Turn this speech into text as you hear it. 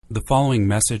The following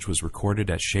message was recorded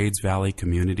at Shades Valley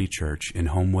Community Church in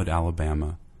Homewood,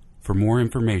 Alabama. For more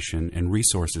information and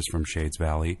resources from Shades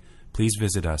Valley, please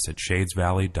visit us at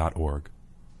shadesvalley.org.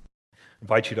 I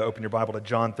invite you to open your Bible to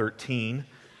John 13.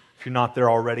 If you're not there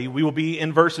already, we will be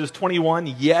in verses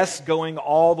 21, yes, going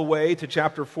all the way to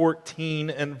chapter 14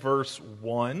 and verse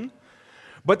 1.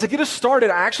 But to get us started,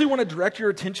 I actually want to direct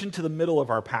your attention to the middle of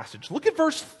our passage. Look at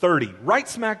verse 30, right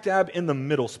smack dab in the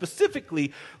middle.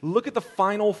 Specifically, look at the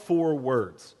final four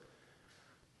words.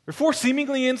 They're four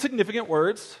seemingly insignificant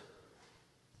words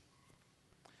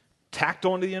tacked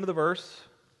onto the end of the verse.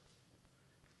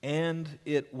 And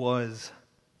it was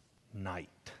night.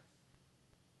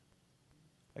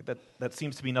 Like that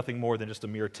seems to be nothing more than just a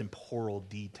mere temporal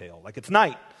detail. Like, it's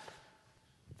night.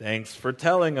 Thanks for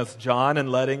telling us, John,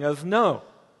 and letting us know.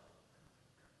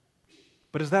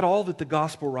 But is that all that the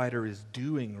gospel writer is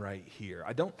doing right here?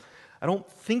 I don't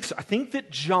think so. I think that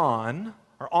John,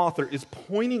 our author, is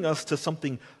pointing us to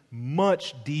something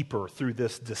much deeper through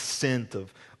this descent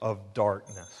of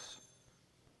darkness.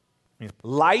 I mean,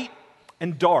 light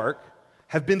and dark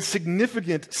have been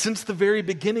significant since the very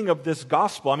beginning of this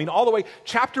gospel. I mean, all the way,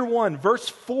 chapter 1, verse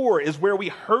 4 is where we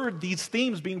heard these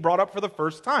themes being brought up for the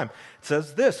first time. It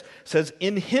says this, it says,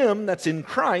 in him, that's in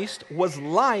Christ, was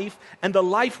life, and the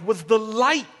life was the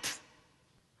light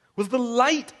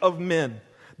of men.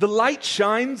 The light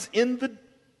shines in the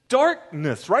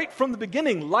darkness, right from the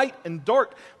beginning, light and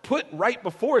dark put right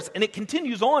before us, and it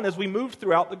continues on as we move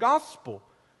throughout the gospel.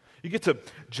 You get to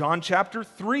John chapter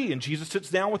 3, and Jesus sits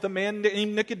down with a man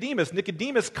named Nicodemus.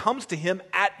 Nicodemus comes to him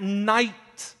at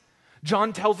night.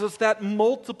 John tells us that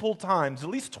multiple times, at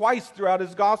least twice throughout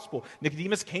his gospel.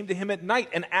 Nicodemus came to him at night,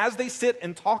 and as they sit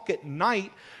and talk at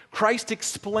night, Christ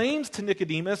explains to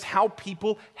Nicodemus how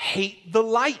people hate the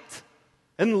light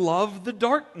and love the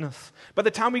darkness. By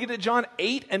the time we get to John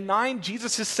 8 and 9,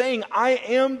 Jesus is saying, I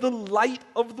am the light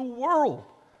of the world.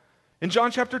 In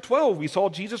John chapter 12, we saw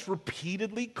Jesus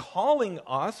repeatedly calling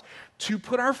us to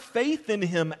put our faith in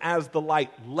him as the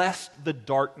light, lest the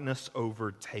darkness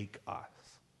overtake us.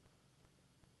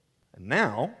 And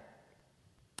now,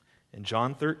 in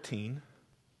John 13,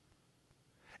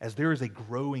 as there is a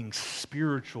growing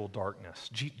spiritual darkness,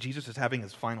 Jesus is having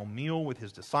his final meal with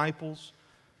his disciples.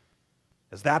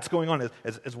 As that's going on,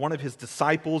 as one of his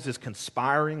disciples is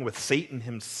conspiring with Satan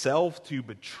himself to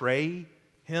betray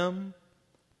him,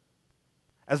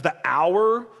 as the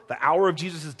hour of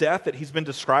Jesus' death that he's been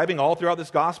describing all throughout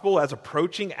this gospel as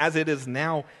approaching as it is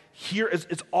now here, as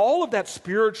all of that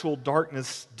spiritual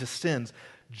darkness descends,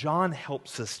 John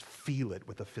helps us feel it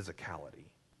with a physicality.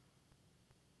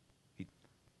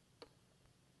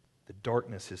 The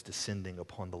darkness is descending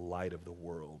upon the light of the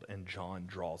world, and John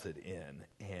draws it in,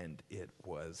 and it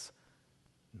was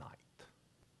night.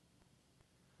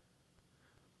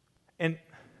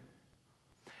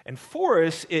 And for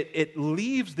us, it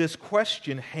leaves this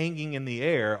question hanging in the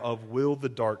air of, will the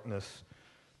darkness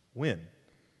win?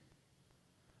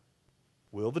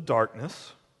 Will the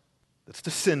darkness that's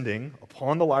descending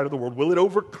upon the light of the world, will it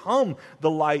overcome the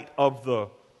light of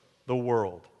the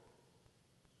world?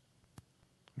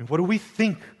 I mean, what do we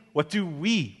think? What do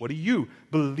you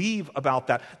believe about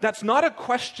that? That's not a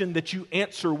question that you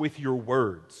answer with your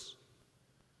words.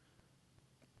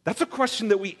 That's a question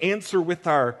that we answer with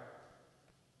our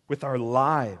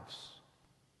lives.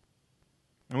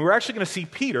 And we're actually going to see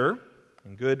Peter,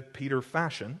 in good Peter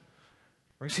fashion,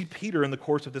 we're going to see Peter in the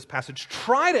course of this passage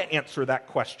try to answer that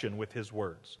question with his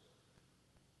words.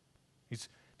 He's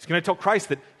going to tell Christ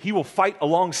that he will fight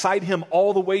alongside him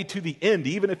all the way to the end.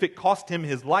 Even if it cost him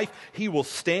his life, he will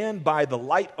stand by the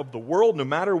light of the world no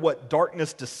matter what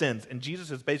darkness descends. And Jesus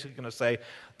is basically going to say,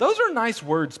 those are nice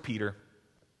words, Peter,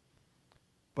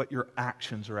 but your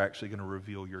actions are actually going to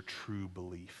reveal your true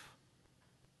belief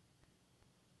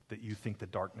that you think the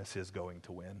darkness is going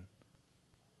to win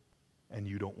and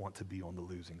you don't want to be on the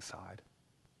losing side.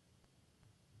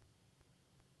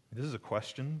 This is a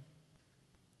question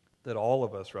that all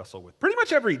of us wrestle with pretty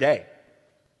much every day.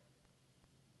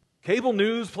 Cable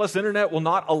news plus internet will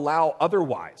not allow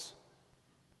otherwise.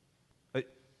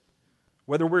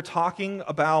 Whether we're talking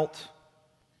about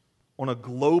on a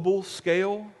global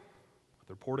scale,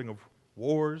 the reporting of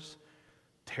wars,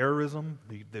 terrorism,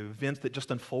 the events that just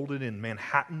unfolded in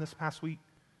Manhattan this past week,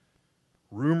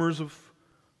 rumors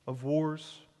of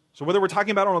wars. So whether we're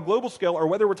talking about on a global scale or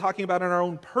whether we're talking about in our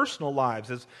own personal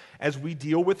lives as we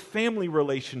deal with family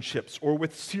relationships or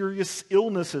with serious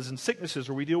illnesses and sicknesses,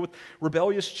 or we deal with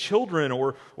rebellious children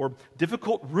or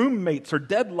difficult roommates or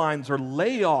deadlines or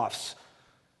layoffs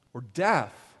or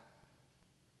death.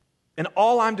 And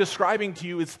all I'm describing to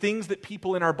you is things that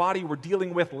people in our body were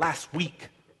dealing with last week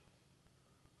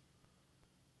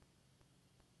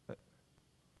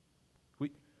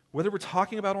Whether we're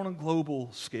talking about on a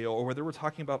global scale or whether we're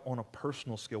talking about on a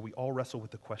personal scale, we all wrestle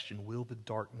with the question, will the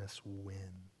darkness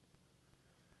win?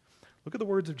 Look at the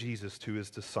words of Jesus to his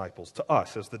disciples, to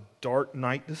us, as the dark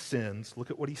night descends.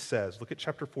 Look at what he says. Look at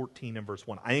chapter 14 and verse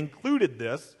 1. I included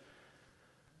this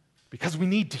because we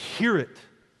need to hear it.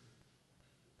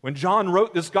 When John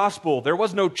wrote this gospel, there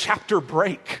was no chapter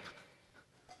break.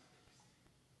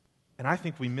 And I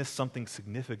think we missed something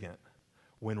significant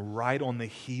when right on the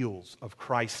heels of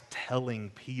Christ telling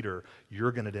Peter,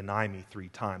 you're going to deny me 3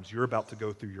 times, you're about to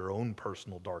go through your own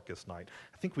personal darkest night.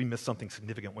 I think we missed something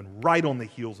significant when right on the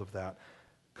heels of that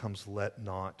comes, let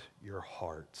not your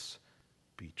hearts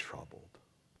be troubled.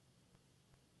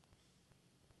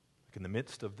 Like in the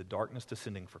midst of the darkness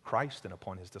descending for Christ and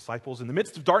upon his disciples, in the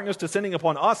midst of darkness descending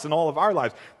upon us and all of our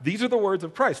lives, these are the words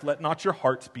of Christ, let not your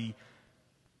hearts be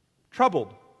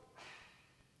troubled.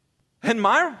 And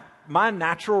my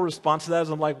natural response to that is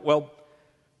I'm like, well,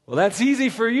 that's easy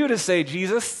for you to say,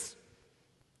 Jesus,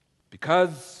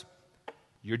 because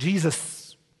you're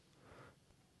Jesus,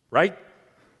 right?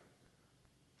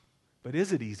 But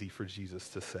is it easy for Jesus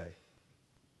to say?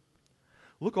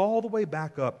 Look all the way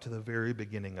back up to the very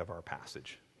beginning of our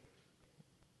passage.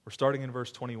 We're starting in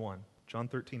verse 21, John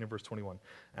 13 and verse 21.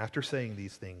 After saying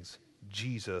these things,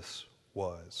 Jesus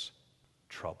was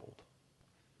troubled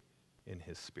in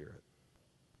his spirit.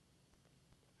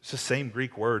 It's the same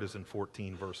Greek word as in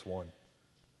 14, verse 1.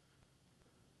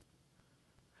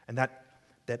 And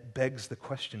that begs the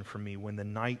question for me, when the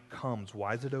night comes,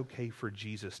 why is it okay for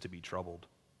Jesus to be troubled,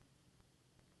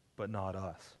 but not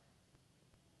us?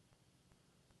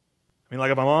 I mean,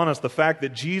 like, if I'm honest, the fact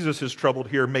that Jesus is troubled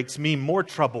here makes me more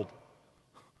troubled.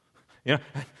 You know,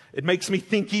 it makes me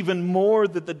think even more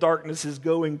that the darkness is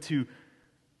going to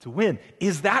win.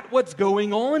 Is that what's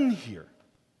going on here?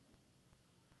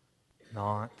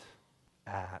 Not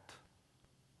at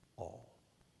all.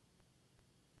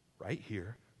 Right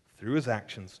here, through his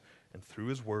actions and through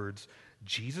his words,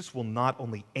 Jesus will not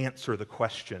only answer the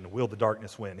question, will the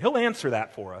darkness win? He'll answer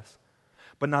that for us.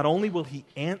 But not only will he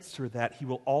answer that, he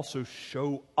will also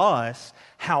show us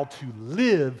how to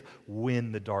live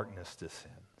when the darkness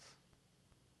descends.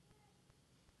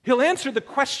 He'll answer the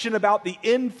question about the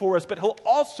end for us, but he'll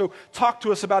also talk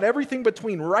to us about everything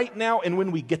between right now and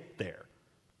when we get there.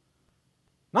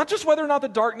 Not just whether or not the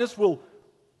darkness will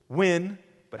win,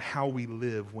 but how we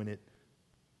live when it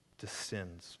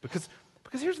descends. Because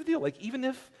here's the deal, like even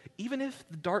if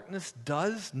the darkness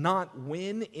does not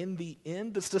win in the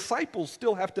end, the disciples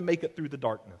still have to make it through the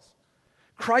darkness.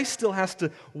 Christ still has to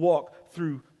walk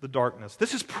through the darkness.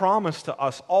 This is promised to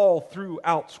us all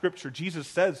throughout Scripture. Jesus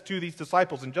says to these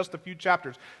disciples in just a few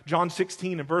chapters, John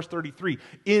 16 and verse 33,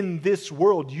 in this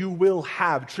world you will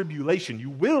have tribulation.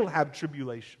 You will have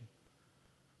tribulation.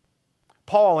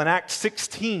 Paul in Acts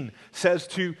 16 says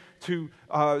to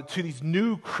these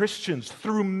new Christians,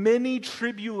 through many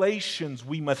tribulations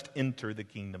we must enter the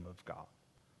kingdom of God.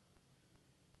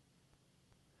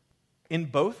 In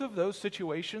both of those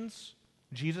situations,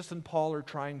 Jesus and Paul are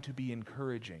trying to be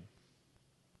encouraging.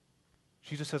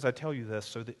 Jesus says, I tell you this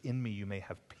so that in me you may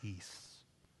have peace.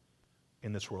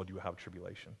 In this world you will have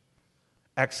tribulation.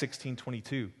 Acts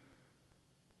 16:22,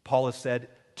 Paul has said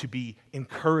to be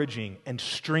encouraging and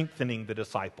strengthening the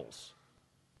disciples.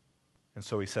 And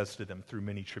so he says to them, through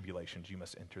many tribulations you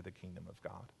must enter the kingdom of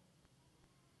God.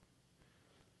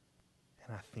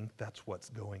 And I think that's what's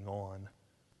going on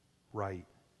right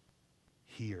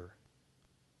here.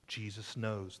 Jesus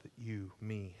knows that you,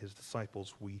 me, his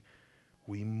disciples,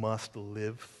 we must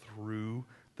live through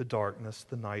the darkness,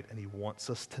 the night, and he wants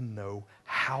us to know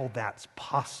how that's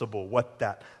possible, what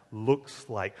that looks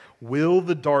like. Will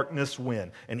the darkness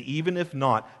win? And even if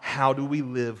not, how do we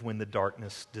live when the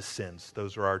darkness descends?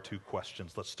 Those are our 2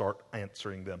 questions. Let's start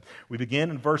answering them. We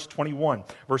begin in verse 21.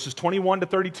 Verses 21 to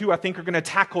 32, I think, are going to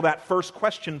tackle that first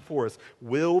question for us.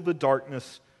 Will the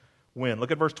darkness win?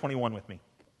 Look at verse 21 with me.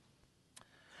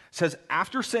 It says,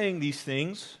 after saying these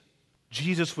things,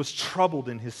 Jesus was troubled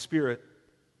in his spirit,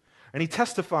 and he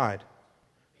testified,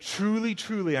 truly,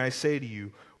 truly, I say to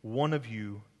you, one of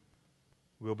you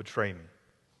will betray me.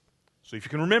 So if you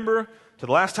can remember, to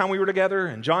the last time we were together,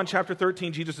 in John chapter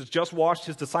 13, Jesus has just washed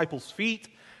his disciples' feet,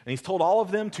 and he's told all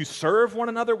of them to serve one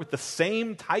another with the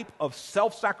same type of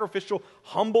self-sacrificial,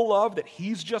 humble love that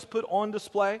he's just put on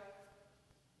display.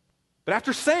 But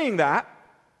after saying that,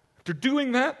 after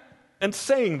doing that and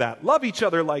saying that, love each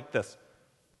other like this,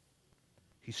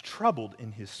 he's troubled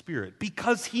in his spirit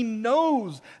because he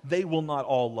knows they will not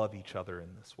all love each other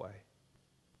in this way.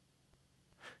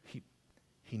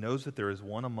 He knows that there is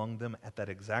one among them at that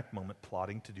exact moment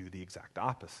plotting to do the exact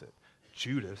opposite.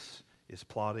 Judas is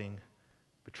plotting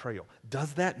betrayal.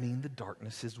 Does that mean the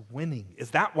darkness is winning?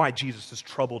 Is that why Jesus is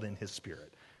troubled in his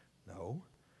spirit? No,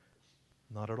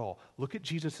 not at all. Look at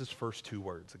Jesus' first two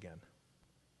words again.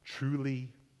 Truly,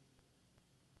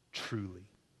 truly.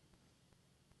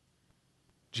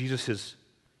 Jesus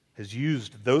has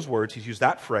used those words, he's used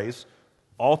that phrase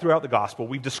all throughout the gospel.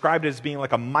 We've described it as being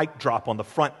like a mic drop on the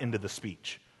front end of the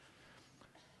speech.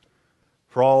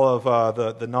 For all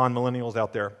of the non-millennials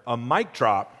out there, a mic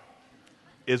drop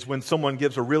is when someone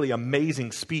gives a really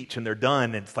amazing speech and they're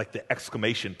done and it's like the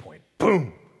exclamation point.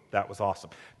 Boom! That was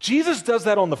awesome. Jesus does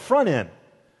that on the front end.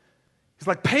 He's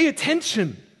like, pay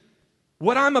attention.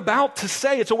 What I'm about to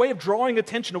say, it's a way of drawing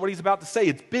attention to what he's about to say.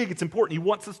 It's big, it's important. He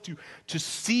wants us to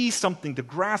see something, to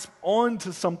grasp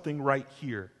onto something right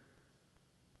here.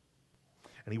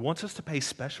 And he wants us to pay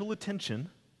special attention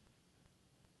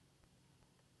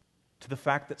to the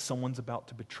fact that someone's about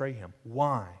to betray him.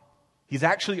 Why? He's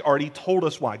actually already told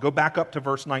us why. Go back up to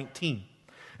verse 19.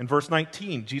 In verse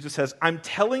 19, Jesus says, I'm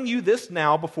telling you this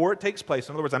now before it takes place.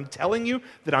 In other words, I'm telling you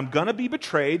that I'm going to be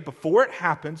betrayed before it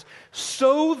happens,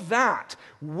 so that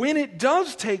when it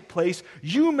does take place,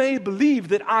 you may believe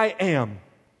that I am.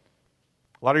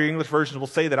 A lot of your English versions will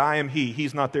say that I am he.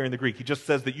 He's not there in the Greek. He just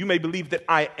says that you may believe that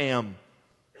I am.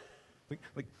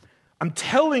 I'm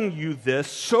telling you this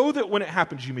so that when it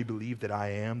happens, you may believe that I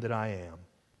am that I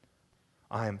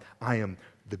am. I am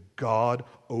the God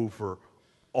over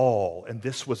all, and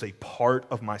this was a part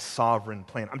of my sovereign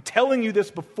plan. I'm telling you this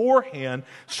beforehand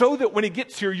so that when it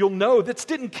gets here, you'll know this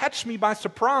didn't catch me by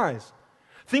surprise.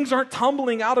 Things aren't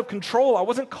tumbling out of control. I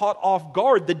wasn't caught off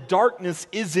guard. The darkness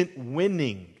isn't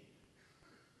winning.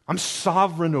 I'm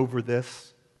sovereign over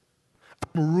this.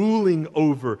 I'm ruling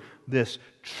over this.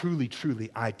 Truly, truly,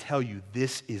 I tell you,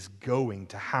 this is going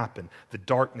to happen. The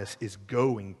darkness is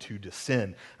going to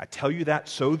descend. I tell you that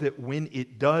so that when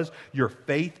it does, your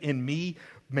faith in me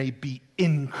may be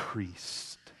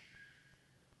increased.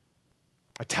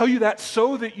 I tell you that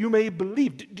so that you may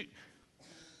believe.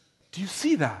 Do you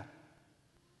see that?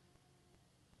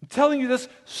 I'm telling you this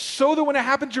so that when it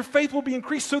happens, your faith will be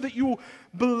increased, so that you will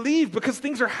believe, because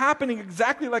things are happening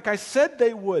exactly like I said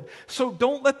they would. So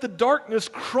don't let the darkness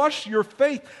crush your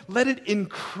faith. Let it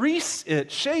increase it.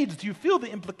 Shades, do you feel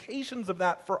the implications of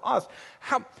that for us?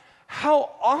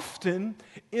 How often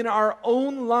in our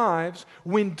own lives,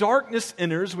 when darkness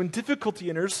enters, when difficulty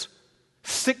enters,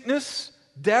 sickness,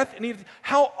 death, anything,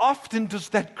 how often does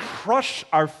that crush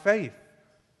our faith?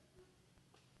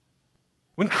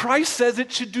 When Christ says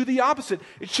it should do the opposite,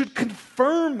 it should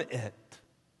confirm it.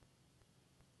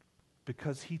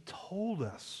 Because he told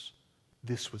us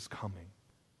this was coming.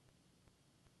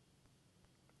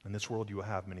 In this world you will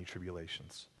have many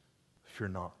tribulations. Fear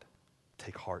not,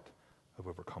 take heart. Have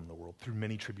overcome the world. Through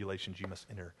many tribulations you must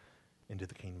enter into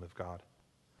the kingdom of God.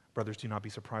 Brothers, do not be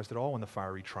surprised at all when the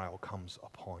fiery trial comes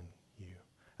upon you,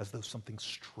 as though something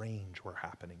strange were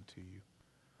happening to you.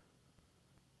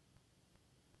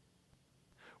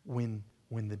 When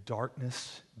the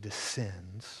darkness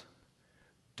descends,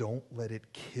 don't let it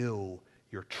kill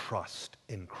your trust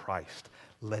in Christ.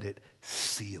 Let it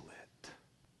seal it.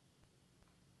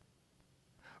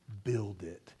 Build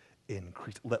it.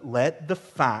 Increase. Let the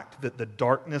fact that the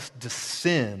darkness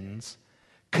descends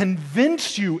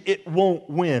convince you it won't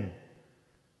win.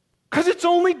 Because it's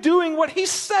only doing what he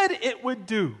said it would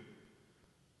do.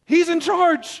 He's in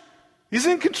charge. He's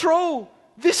in control.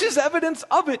 This is evidence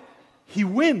of it. He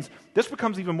wins. This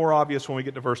becomes even more obvious when we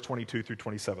get to verse 22 through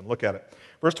 27. Look at it.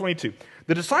 Verse 22.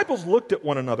 The disciples looked at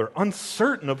one another,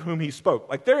 uncertain of whom he spoke.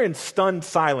 Like they're in stunned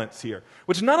silence here,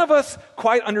 which none of us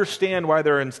quite understand why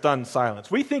they're in stunned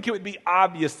silence. We think it would be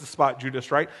obvious to spot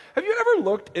Judas, right? Have you ever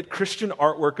looked at Christian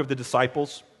artwork of the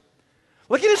disciples?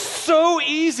 Like, it is so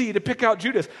easy to pick out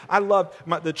Judas. I loved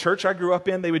the church I grew up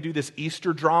in. They would do this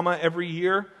Easter drama every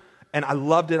year, and I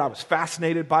loved it. I was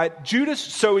fascinated by it. Judas,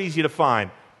 so easy to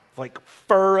find. Like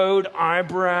furrowed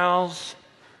eyebrows,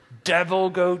 devil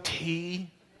goatee.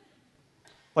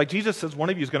 Like Jesus says, one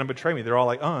of you is going to betray me. They're all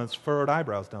like, oh, it's furrowed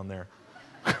eyebrows down there.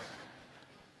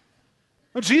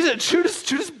 Well,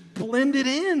 Judas blended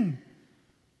in.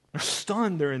 They're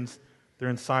stunned. They're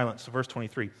in silence. So verse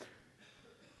 23.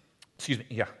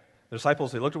 The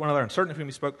disciples, they looked at one another, uncertain of whom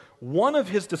he spoke. One of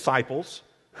his disciples,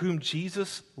 whom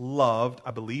Jesus loved,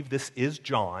 I believe this is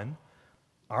John,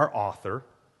 our author.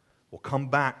 We'll come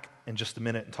back in just a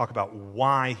minute and talk about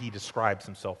why he describes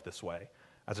himself this way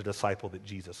as a disciple that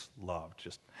Jesus loved.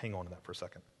 Just hang on to that for a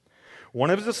second. One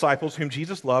of his disciples, whom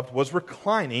Jesus loved, was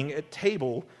reclining at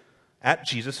table at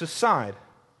Jesus' side.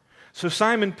 So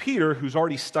Simon Peter, who's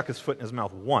already stuck his foot in his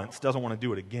mouth once, doesn't want to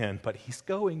do it again, but he's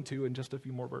going to in just a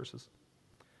few more verses.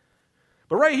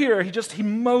 But right here, he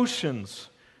motions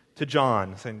to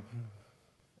John, saying,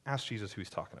 ask Jesus who he's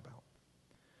talking about.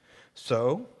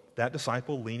 So that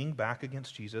disciple, leaning back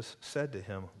against Jesus, said to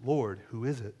him, Lord, who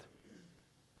is it?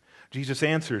 Jesus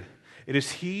answered, it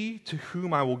is he to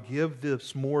whom I will give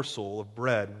this morsel of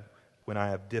bread when I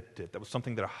have dipped it. That was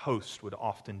something that a host would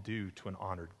often do to an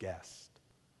honored guest.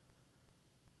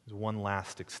 It was one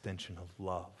last extension of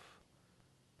love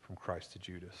from Christ to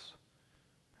Judas.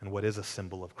 And what is a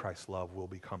symbol of Christ's love will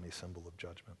become a symbol of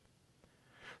judgment.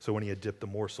 So when he had dipped the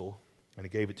morsel and he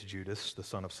gave it to Judas, the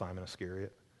son of Simon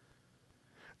Iscariot,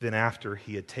 then after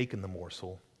he had taken the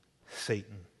morsel,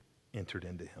 Satan entered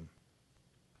into him.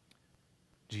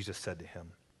 Jesus said to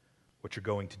him, what you're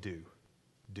going to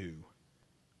do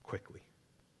quickly.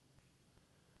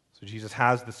 So Jesus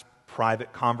has this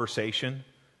private conversation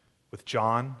with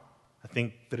John. I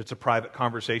think that it's a private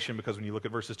conversation because when you look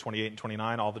at verses 28 and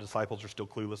 29, all the disciples are still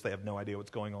clueless. They have no idea what's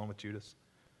going on with Judas.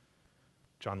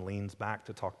 John leans back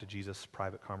to talk to Jesus,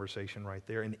 private conversation right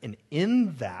there. And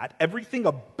in that, everything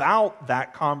about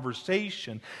that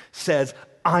conversation says,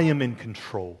 I am in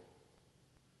control.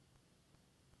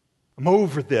 I'm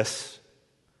over this.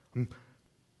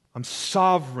 I'm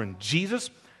sovereign. Jesus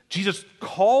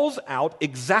calls out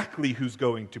exactly who's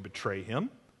going to betray him,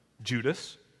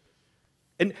 Judas.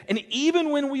 And even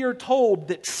when we are told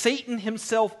that Satan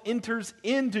himself enters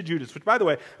into Judas, which, by the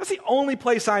way, that's the only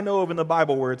place I know of in the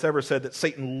Bible where it's ever said that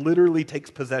Satan literally takes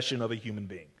possession of a human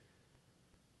being.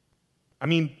 I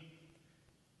mean,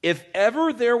 if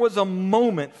ever there was a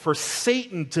moment for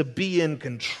Satan to be in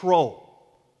control,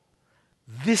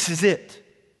 this is it.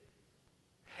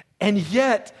 And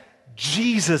yet,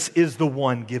 Jesus is the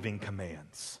one giving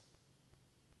commands.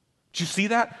 Do you see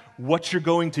that? What you're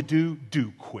going to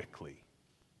do quickly.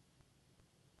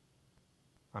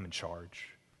 I'm in charge.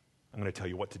 I'm going to tell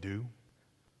you what to do,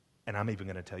 and I'm even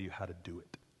going to tell you how to do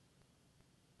it.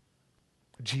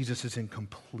 Jesus is in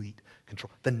complete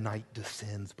control. The night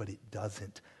descends, but it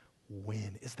doesn't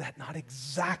win. Is that not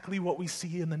exactly what we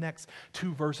see in the next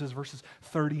two verses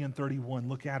 30 and 31?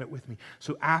 Look at it with me.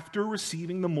 So after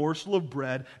receiving the morsel of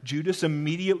bread, Judas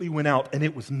immediately went out, and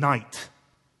it was night.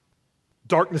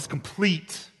 Darkness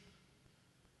complete.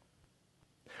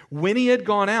 When he had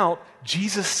gone out,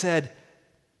 Jesus said,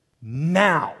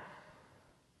 Now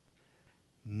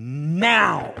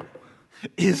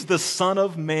is the Son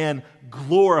of Man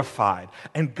glorified,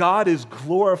 and God is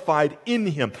glorified in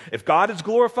him. If God is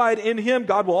glorified in him,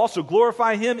 God will also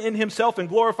glorify him in himself and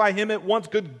glorify him at once.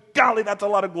 Good golly, that's a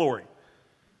lot of glory.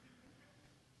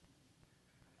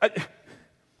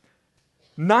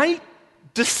 Night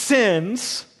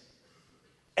descends,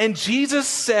 and Jesus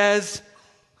says,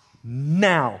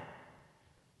 now,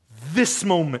 this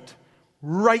moment,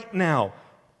 right now,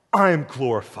 I am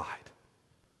glorified.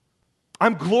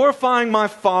 I'm glorifying my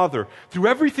Father through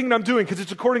everything that I'm doing because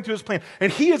it's according to his plan.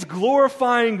 And he is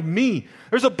glorifying me.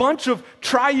 There's a bunch of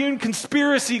triune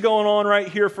conspiracy going on right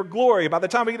here for glory. By the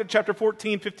time we get to chapter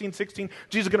 14, 15, 16,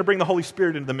 Jesus is going to bring the Holy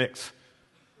Spirit into the mix.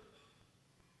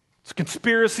 It's a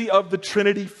conspiracy of the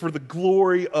Trinity for the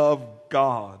glory of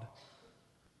God.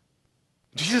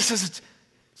 Jesus says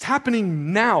it's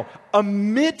happening now.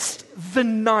 Amidst the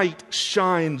night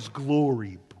shines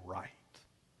glory bright.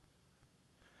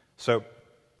 So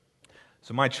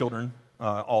my children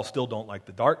all still don't like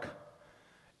the dark.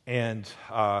 And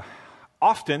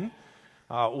often,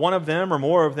 one of them or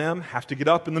more of them have to get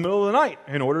up in the middle of the night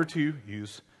in order to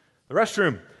use the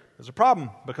restroom. There's a problem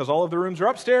because all of the rooms are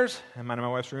upstairs and mine and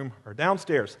my wife's room are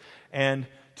downstairs. And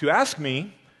to ask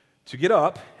me to get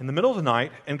up in the middle of the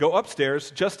night and go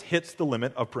upstairs just hits the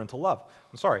limit of parental love.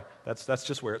 I'm sorry, that's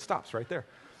just where it stops right there.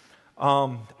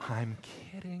 I'm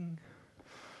kidding.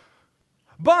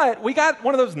 But we got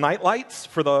one of those night lights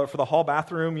for the hall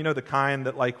bathroom, you know, the kind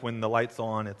that like when the light's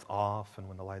on, it's off, and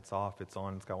when the light's off, it's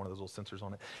on. It's got one of those little sensors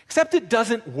on it. Except it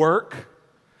doesn't work.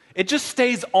 It just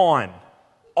stays on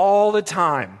all the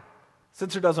time.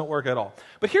 Sensor doesn't work at all.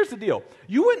 But here's the deal.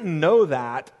 You wouldn't know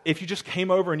that if you just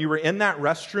came over and you were in that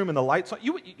restroom and the light's on.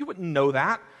 You wouldn't know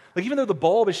that. Like even though the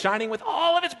bulb is shining with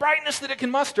all of its brightness that it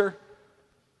can muster,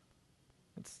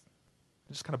 it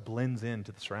just kind of blends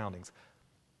into the surroundings.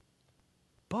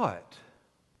 But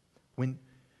when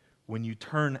you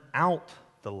turn out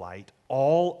the light,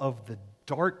 all of the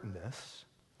darkness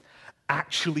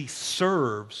actually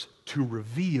serves to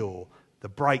reveal the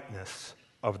brightness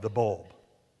of the bulb.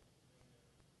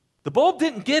 The bulb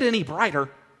didn't get any brighter.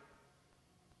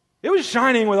 It was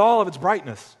shining with all of its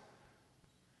brightness.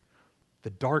 The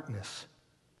darkness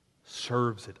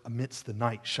serves it. Amidst the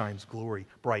night shines glory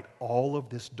bright. All of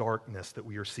this darkness that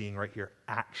we are seeing right here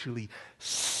actually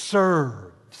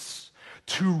serves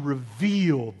to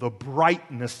reveal the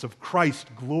brightness of Christ's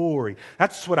glory.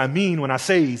 That's what I mean when I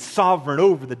say He's sovereign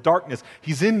over the darkness.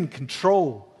 He's in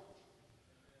control.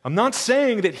 I'm not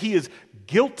saying that He is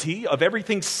guilty of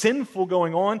everything sinful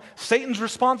going on. Satan's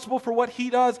responsible for what he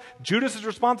does. Judas is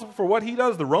responsible for what he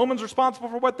does. The Romans are responsible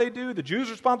for what they do. The Jews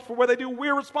are responsible for what they do.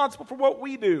 We're responsible for what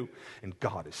we do. And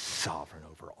God is sovereign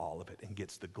over all of it and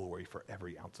gets the glory for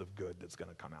every ounce of good that's going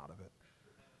to come out of it.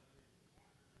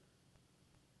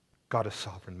 God is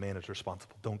sovereign, man is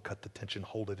responsible. Don't cut the tension,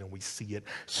 hold it, and we see it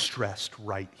stressed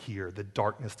right here. The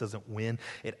darkness doesn't win.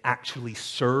 It actually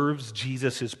serves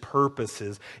Jesus'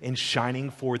 purposes in shining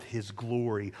forth His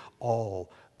glory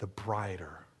all the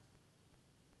brighter.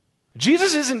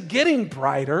 Jesus isn't getting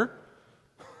brighter.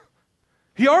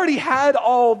 He already had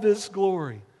all this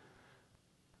glory.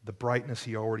 The brightness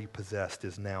He already possessed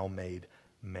is now made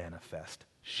manifest.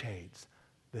 Shades,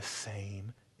 the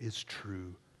same is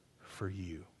true for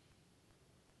you.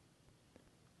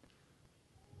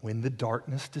 When the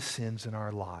darkness descends in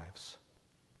our lives,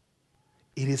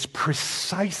 it is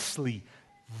precisely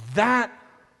that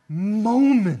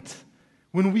moment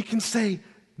when we can say,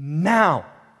 now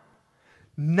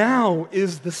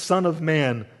is the Son of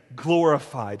Man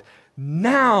glorified.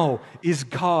 Now is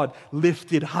God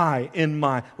lifted high in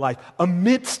my life.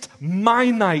 Amidst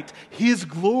my night, His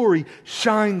glory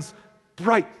shines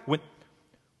bright.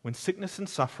 When sickness and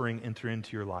suffering enter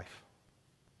into your life,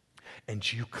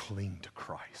 and you cling to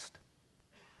Christ,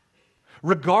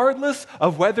 regardless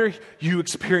of whether you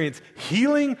experience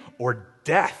healing or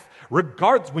death,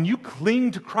 regardless, when you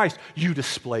cling to Christ, you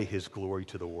display His glory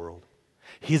to the world.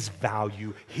 His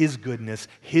value, His goodness,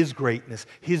 His greatness,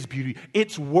 His beauty.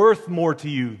 It's worth more to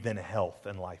you than health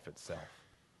and life itself.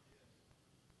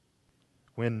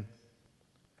 When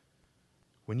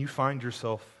you find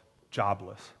yourself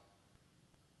jobless,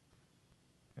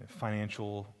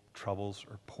 financial troubles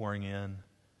are pouring in,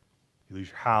 you lose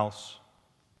your house,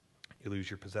 you lose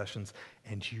your possessions,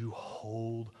 and you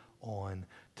hold on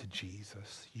to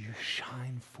Jesus. You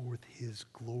shine forth His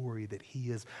glory, that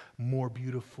He is more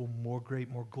beautiful, more great,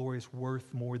 more glorious,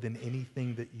 worth more than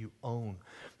anything that you own.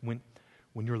 When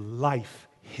your life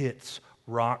hits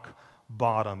rock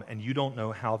bottom and you don't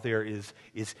know how there is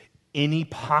any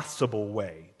possible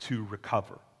way to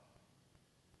recover,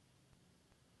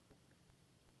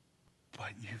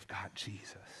 but you've got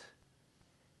Jesus,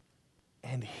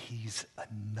 and He's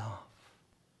enough.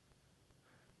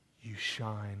 You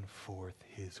shine forth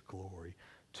His glory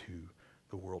to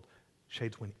the world.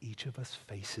 Shades, when each of us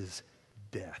faces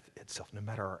death itself, no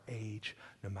matter our age,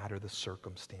 no matter the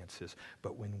circumstances,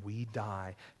 but when we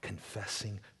die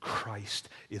confessing Christ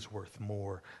is worth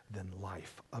more than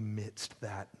life, amidst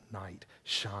that night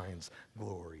shines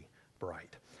glory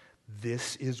bright.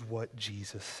 This is what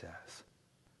Jesus says.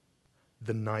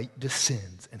 The night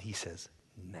descends, and He says,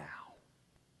 now.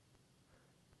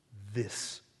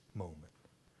 This moment.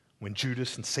 When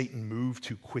Judas and Satan move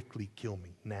to quickly kill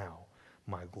me, now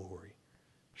my glory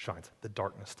shines. The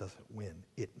darkness doesn't win.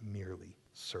 It merely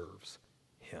serves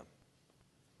Him.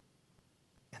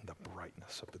 And the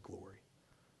brightness of the glory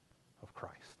of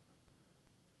Christ.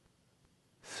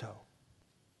 So,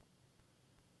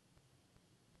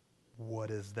 what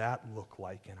does that look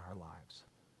like in our lives?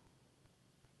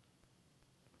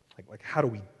 Like, how do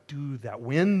we do that?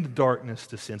 When the darkness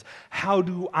descends, how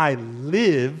do I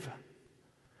live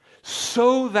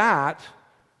so that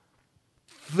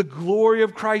the glory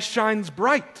of Christ shines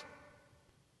bright?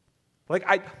 Like,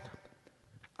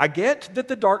 I get that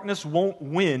the darkness won't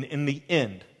win in the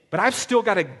end, but I've still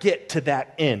got to get to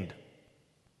that end.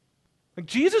 Like,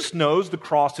 Jesus knows the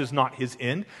cross is not His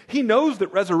end. He knows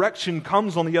that resurrection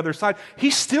comes on the other side.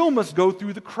 He still must go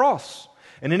through the cross.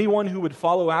 And anyone who would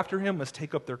follow after Him must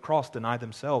take up their cross, deny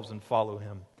themselves, and follow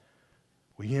Him.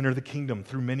 We enter the kingdom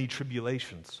through many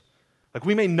tribulations. Like,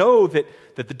 we may know that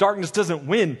the darkness doesn't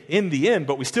win in the end,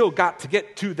 but we still got to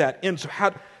get to that end. So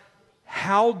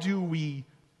how do we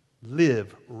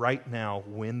live right now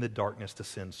when the darkness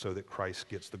descends so that Christ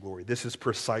gets the glory? This is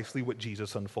precisely what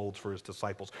Jesus unfolds for His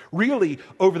disciples. Really,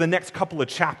 over the next couple of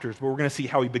chapters, but we're going to see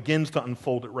how He begins to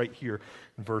unfold it right here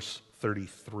in verse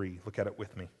 33. Look at it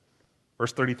with me.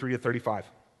 Verse 33 to 35.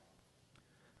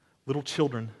 Little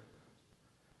children,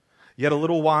 yet a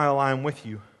little while I am with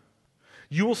you.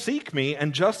 You will seek me,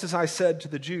 and just as I said to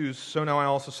the Jews, so now I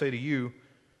also say to you,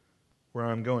 where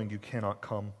I am going, you cannot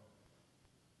come.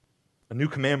 A new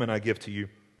commandment I give to you,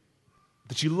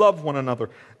 that you love one another,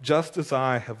 just as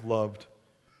I have loved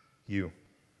you.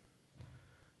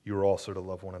 You are also to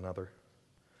love one another.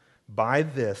 By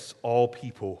this, all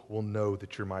people will know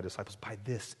that you're my disciples. By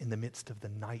this, in the midst of the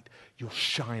night, you'll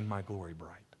shine my glory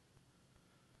bright.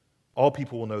 All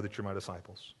people will know that you're my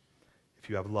disciples if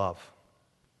you have love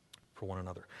for one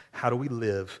another. How do we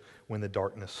live when the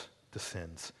darkness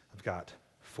descends? I've got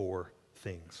 4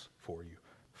 things for you.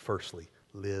 Firstly,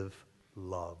 live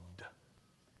loved.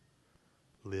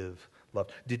 Live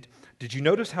loved. Did you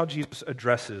notice how Jesus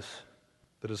addresses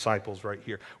the disciples right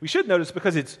here? We should notice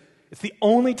because it's the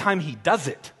only time he does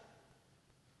it.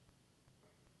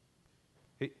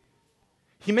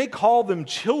 He may call them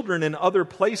children in other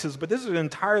places, but this is an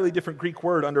entirely different Greek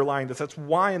word underlying this. That's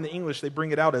why in the English they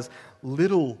bring it out as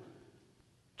little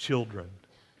children.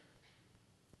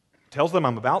 Tells them,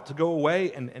 I'm about to go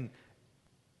away, and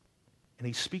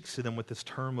he speaks to them with this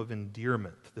term of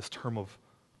endearment, this term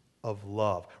of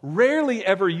love. Rarely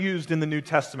ever used in the New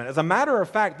Testament. As a matter of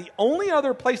fact, the only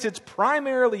other place it's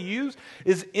primarily used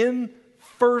is in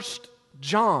 1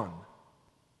 John.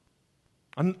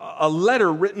 A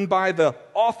letter written by the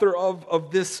author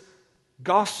of this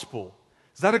gospel.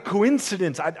 Is that a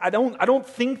coincidence? I don't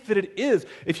think that it is.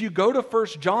 If you go to 1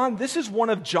 John, this is one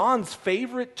of John's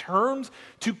favorite terms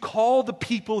to call the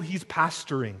people he's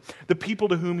pastoring, the people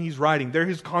to whom he's writing. They're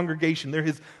his congregation. They're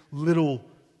his little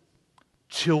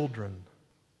children.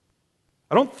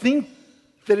 I don't think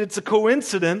that it's a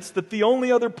coincidence that the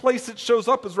only other place it shows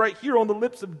up is right here on the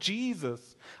lips of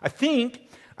Jesus. I think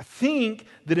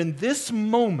that in this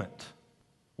moment,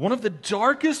 one of the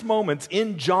darkest moments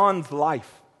in John's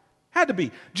life, had to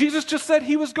be. Jesus just said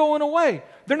he was going away.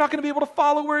 They're not going to be able to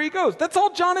follow where he goes. That's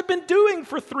all John had been doing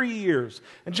for 3 years.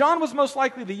 And John was most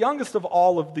likely the youngest of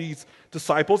all of these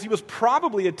disciples. He was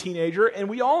probably a teenager, and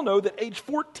we all know that age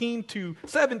 14 to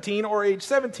 17 or age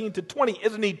 17 to 20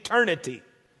 is an eternity.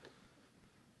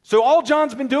 So all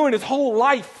John's been doing his whole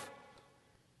life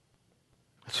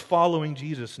is following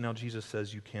Jesus. Now Jesus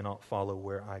says, you cannot follow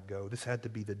where I go. This had to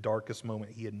be the darkest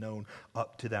moment he had known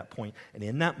up to that point. And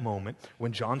in that moment,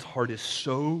 when John's heart is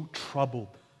so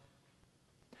troubled,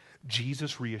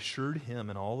 Jesus reassured him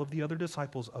and all of the other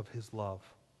disciples of his love.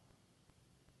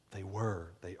 They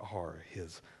are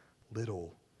his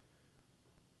little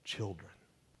children.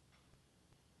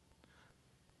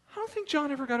 I don't think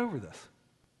John ever got over this.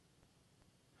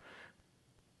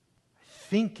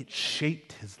 I think it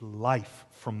shaped his life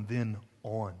from then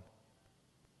on.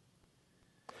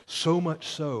 So much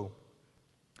so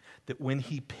that when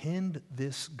he penned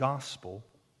this gospel,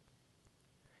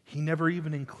 he never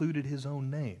even included his own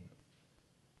name.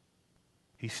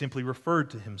 He simply referred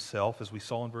to himself, as we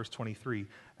saw in verse 23,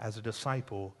 as a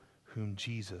disciple whom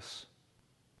Jesus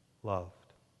loved.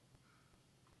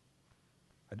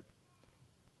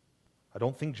 I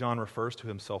don't think John refers to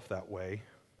himself that way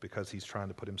because he's trying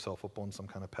to put himself up on some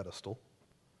kind of pedestal.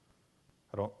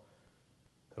 I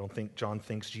don't think John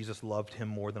thinks Jesus loved him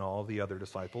more than all of the other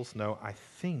disciples. No, I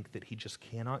think that he just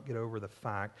cannot get over the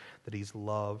fact that he's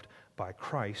loved by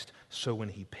Christ. So when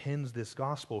he pens this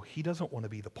gospel, he doesn't want to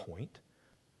be the point.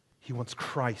 He wants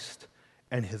Christ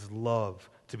and his love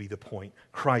to be the point.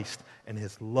 Christ and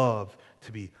his love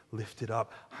to be lifted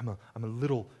up. I'm a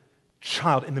little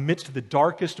child. In the midst of the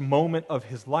darkest moment of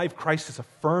his life, Christ is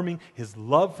affirming his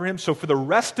love for him. So for the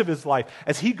rest of his life,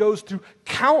 as he goes through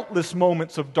countless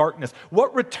moments of darkness,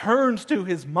 what returns to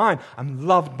his mind? I'm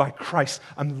loved by Christ.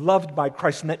 I'm loved by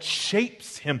Christ. And that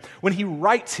shapes him. When he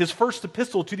writes his first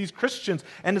epistle to these Christians,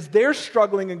 and as they're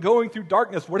struggling and going through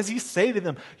darkness, what does he say to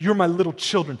them? You're my little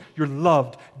children. You're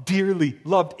loved, dearly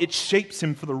loved. It shapes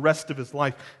him for the rest of his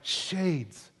life.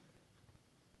 Shades.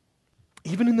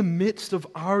 Even in the midst of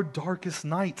our darkest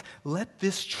night, let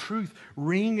this truth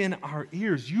ring in our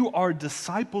ears. You are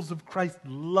disciples of Christ,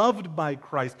 loved by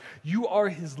Christ. You are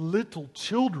his little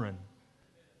children.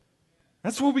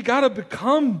 That's what we got to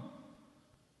become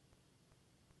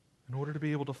in order to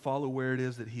be able to follow where it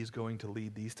is that he's going to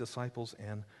lead these disciples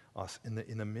and us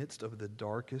in the midst of the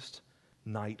darkest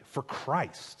night for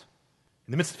Christ.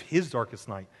 In the midst of his darkest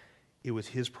night, it was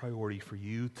his priority for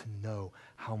you to know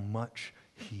how much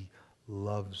he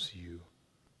loves you,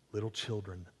 little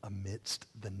children, amidst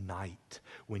the night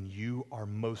when you are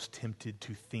most tempted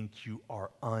to think you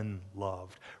are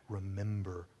unloved.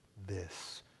 Remember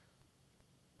this.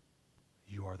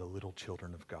 You are the little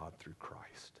children of God through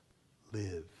Christ.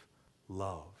 Live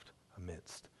loved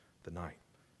amidst the night.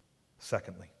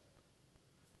 Secondly,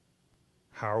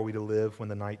 how are we to live when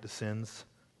the night descends?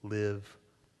 Live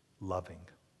loving.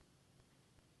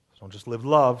 So don't just live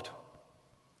loved,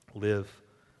 live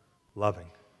loving.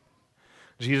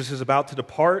 Jesus is about to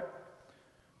depart,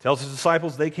 tells his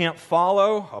disciples they can't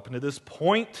follow. Up until this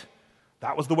point,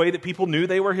 that was the way that people knew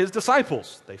they were his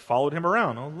disciples. They followed him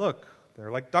around. Oh, look, they're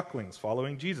like ducklings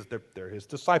following Jesus. They're his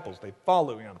disciples. They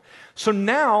follow him. So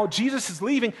now Jesus is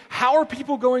leaving. How are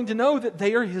people going to know that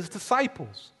they are his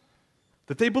disciples?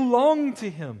 that they belong to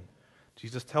him.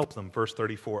 Jesus tells them, verse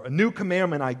 34, a new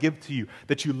commandment I give to you,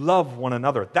 that you love one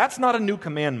another. That's not a new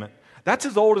commandment. That's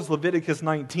as old as Leviticus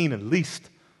 19 at least,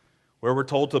 where we're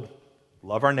told to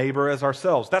love our neighbor as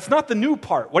ourselves. That's not the new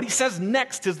part. What he says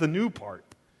next is the new part.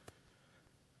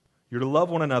 You're to love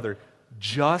one another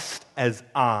just as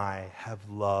I have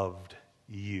loved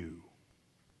you.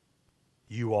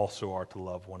 You also are to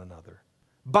love one another.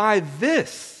 By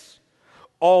this,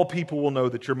 all people will know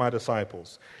that you're my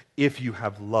disciples, if you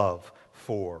have love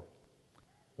for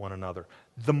one another.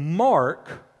 The mark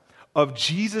of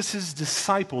Jesus'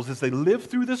 disciples as they live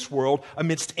through this world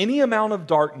amidst any amount of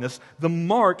darkness, the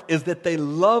mark is that they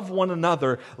love one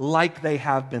another like they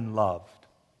have been loved.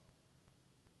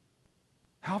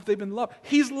 How have they been loved?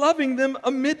 He's loving them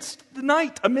amidst the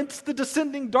night, amidst the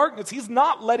descending darkness. He's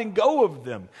not letting go of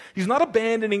them. He's not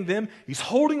abandoning them. He's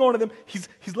holding on to them.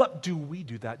 Do we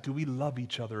do that? Do we love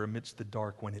each other amidst the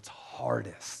dark when it's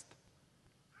hardest?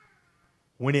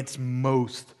 When it's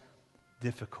most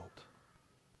difficult?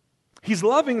 He's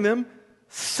loving them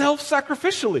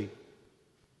self-sacrificially.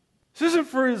 This isn't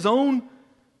for his own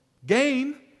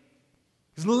gain.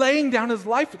 He's laying down his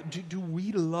life. Do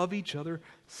we love each other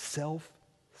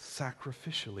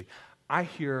self-sacrificially? I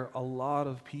hear a lot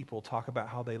of people talk about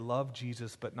how they love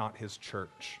Jesus but not his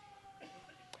church.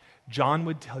 John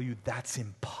would tell you that's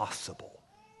impossible.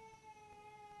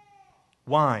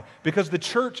 Why? Because the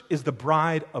church is the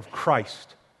bride of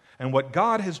Christ. And what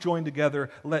God has joined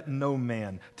together, let no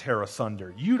man tear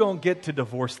asunder. You don't get to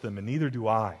divorce them, and neither do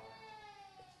I.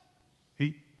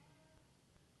 The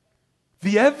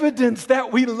evidence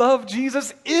that we love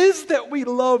Jesus is that we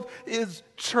love his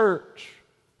church.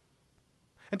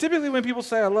 And typically when people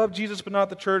say, I love Jesus but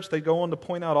not the church, they go on to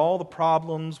point out all the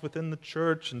problems within the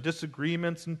church and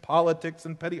disagreements and politics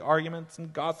and petty arguments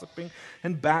and gossiping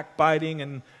and backbiting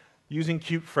and using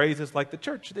cute phrases like the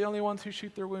church are the only ones who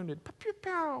shoot their wounded. Pew, pew,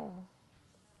 pew.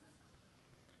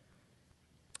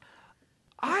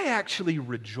 I actually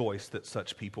rejoice that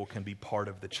such people can be part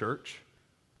of the church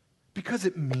because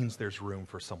it means there's room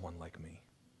for someone like me.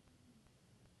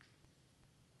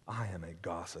 I am a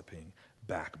gossiping,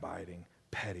 backbiting,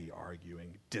 petty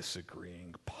arguing,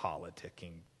 disagreeing,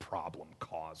 politicking problem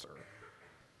causer.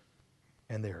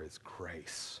 And there is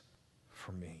grace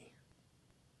for me.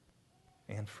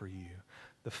 And for you.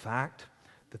 The fact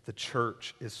that the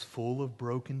church is full of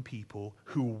broken people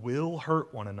who will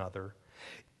hurt one another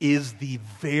is the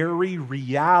very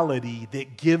reality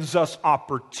that gives us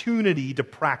opportunity to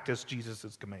practice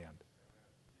Jesus' command.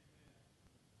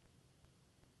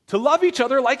 To love each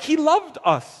other like he loved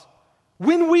us.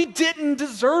 When we didn't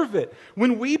deserve it,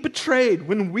 when we betrayed,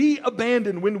 when we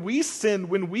abandoned, when we sinned,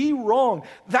 when we wronged,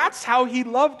 that's how he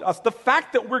loved us. The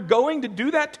fact that we're going to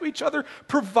do that to each other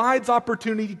provides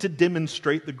opportunity to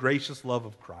demonstrate the gracious love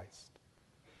of Christ.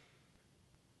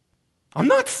 I'm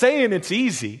not saying it's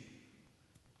easy.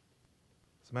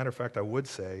 As a matter of fact, I would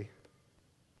say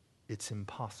it's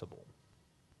impossible.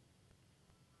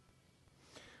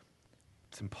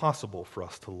 It's impossible for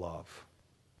us to love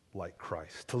like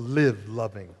Christ, to live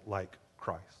loving like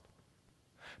Christ.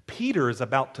 Peter is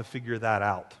about to figure that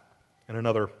out in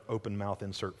another open mouth,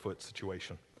 insert foot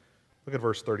situation. Look at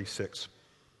verse 36.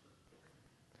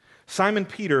 Simon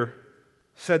Peter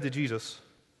said to Jesus,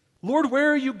 Lord,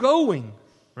 where are you going?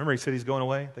 Remember, he said he's going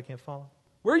away. They can't follow.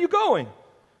 Where are you going?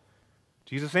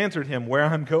 Jesus answered him, where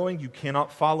I'm going, you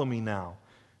cannot follow me now,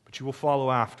 but you will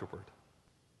follow afterward.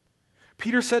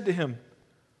 Peter said to him,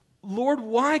 Lord,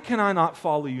 why can I not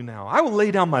follow you now? I will lay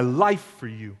down my life for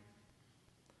you.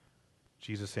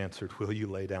 Jesus answered, will you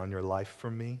lay down your life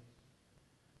for me?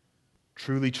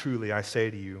 Truly, truly, I say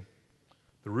to you,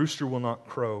 the rooster will not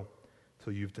crow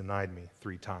till you've denied me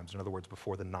 3 times. In other words,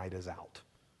 before the night is out,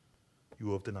 you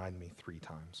will have denied me 3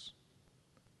 times.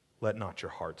 Let not your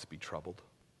hearts be troubled.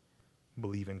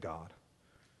 Believe in God.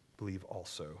 Believe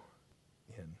also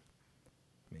in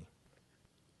me.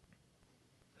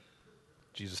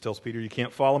 Jesus tells Peter, you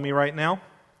can't follow me right now.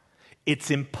 It's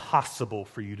impossible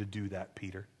for you to do that,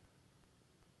 Peter.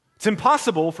 It's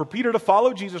impossible for Peter to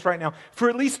follow Jesus right now for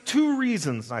at least 2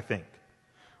 reasons, I think.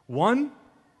 One,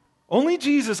 only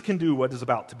Jesus can do what is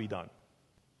about to be done.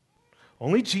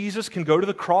 Only Jesus can go to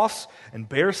the cross and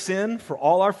bear sin for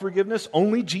all our forgiveness.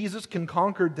 Only Jesus can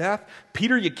conquer death.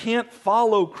 Peter, you can't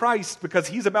follow Christ because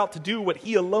he's about to do what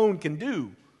he alone can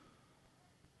do.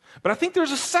 But I think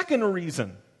there's a second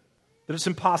reason that it's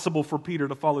impossible for Peter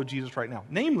to follow Jesus right now.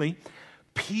 Namely,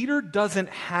 Peter doesn't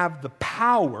have the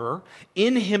power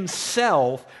in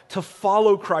himself to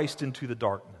follow Christ into the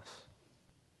darkness.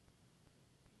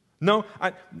 No,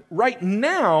 right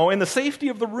now, in the safety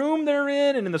of the room they're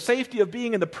in and in the safety of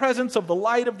being in the presence of the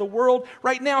light of the world,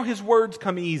 right now his words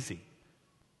come easy.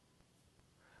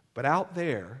 But out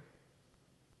there,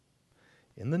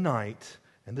 in the night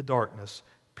and the darkness,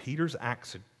 Peter's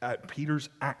actions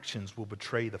will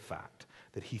betray the fact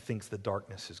that he thinks the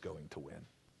darkness is going to win.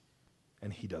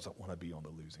 And he doesn't want to be on the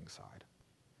losing side.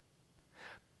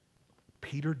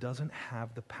 Peter doesn't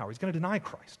have the power. He's going to deny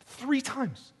Christ 3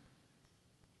 times.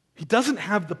 He doesn't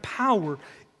have the power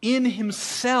in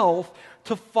himself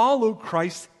to follow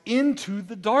Christ into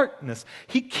the darkness.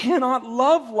 He cannot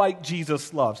love like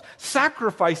Jesus loves,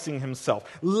 sacrificing himself,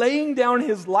 laying down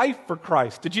his life for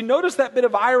Christ. Did you notice that bit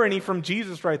of irony from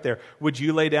Jesus right there? Would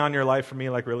you lay down your life for me?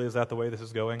 Like, really, is that the way this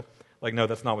is going? Like, no,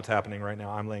 that's not what's happening right now.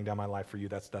 I'm laying down my life for you.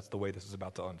 That's the way this is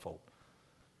about to unfold.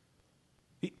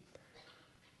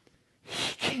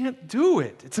 He can't do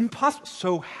it. It's impossible.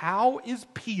 So how is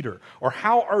Peter, or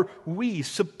how are we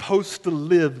supposed to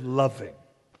live loving?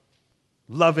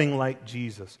 Loving like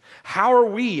Jesus.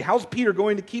 How's Peter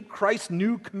going to keep Christ's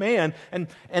new command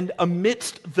and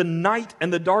amidst the night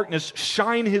and the darkness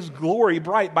shine his glory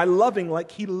bright by loving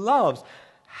like he loves?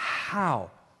 How?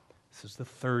 This is the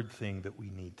third thing that we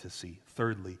need to see.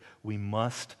 Thirdly, we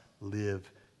must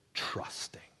live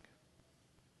trusting.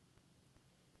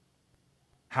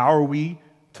 How are we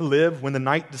to live when the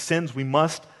night descends? We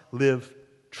must live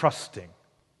trusting.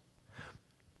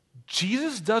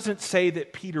 Jesus doesn't say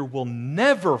that Peter will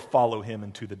never follow him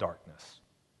into the darkness.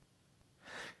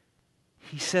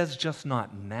 He says just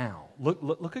not now.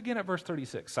 Look again at verse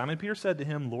 36. Simon Peter said to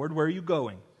him, Lord, where are you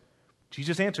going?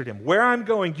 Jesus answered him, where I'm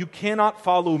going, you cannot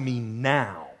follow me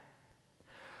now,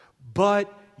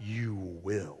 but you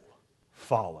will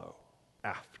follow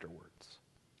afterwards.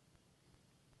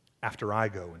 After I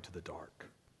go into the dark,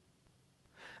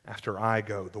 after I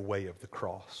go the way of the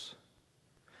cross,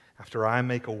 after I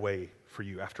make a way for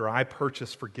you, after I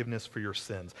purchase forgiveness for your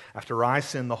sins, after I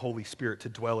send the Holy Spirit to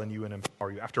dwell in you and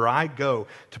empower you, after I go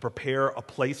to prepare a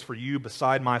place for you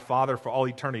beside my Father for all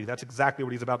eternity. That's exactly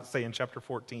what he's about to say in chapter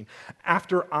 14.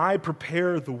 After I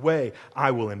prepare the way,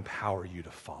 I will empower you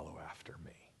to follow after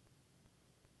me.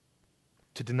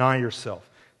 To deny yourself,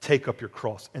 take up your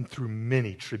cross, and through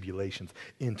many tribulations,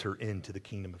 enter into the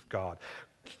kingdom of God.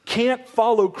 Can't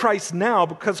follow Christ now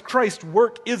because Christ's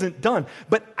work isn't done.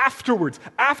 But afterwards,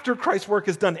 after Christ's work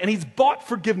is done, and he's bought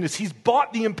forgiveness, he's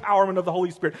bought the empowerment of the Holy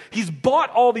Spirit, he's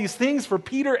bought all these things for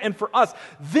Peter and for us,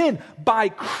 then by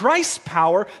Christ's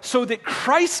power, so that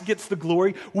Christ gets the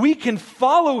glory, we can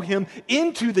follow him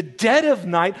into the dead of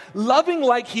night, loving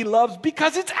like he loves,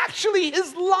 because it's actually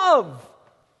his love.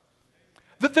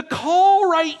 That the call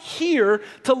right here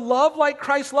to love like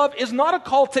Christ loved is not a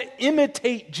call to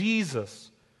imitate Jesus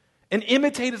and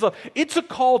imitate his love. It's a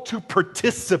call to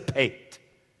participate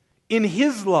in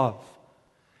his love.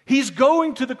 He's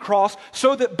going to the cross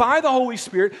so that by the Holy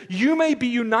Spirit you may be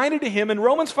united to him. And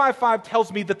Romans 5:5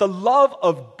 tells me that the love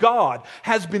of God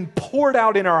has been poured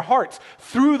out in our hearts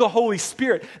through the Holy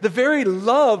Spirit. The very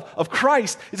love of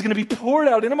Christ is going to be poured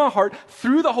out into my heart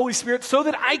through the Holy Spirit so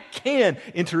that I can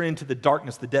enter into the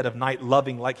darkness, the dead of night,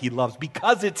 loving like he loves,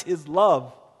 because it's his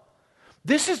love.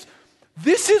 This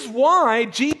is why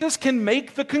Jesus can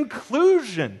make the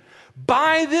conclusion,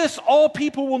 by this all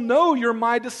people will know you're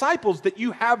my disciples, that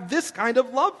you have this kind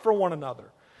of love for one another.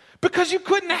 Because you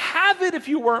couldn't have it if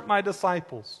you weren't my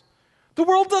disciples. The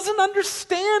world doesn't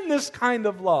understand this kind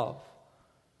of love.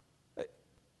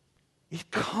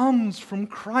 It comes from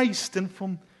Christ and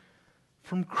from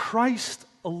Christ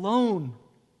alone.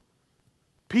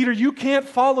 Peter, you can't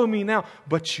follow me now,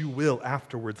 but you will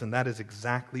afterwards. And that is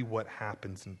exactly what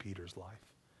happens in Peter's life.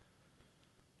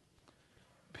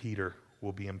 Peter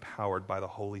will be empowered by the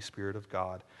Holy Spirit of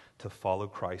God to follow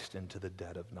Christ into the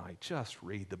dead of night. Just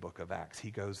read the book of Acts. He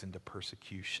goes into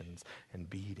persecutions and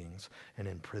beatings and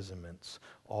imprisonments,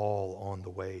 all on the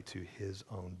way to his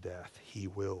own death. He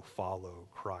will follow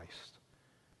Christ,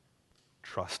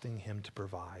 trusting him to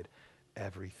provide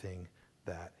everything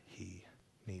that he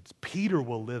needs. Peter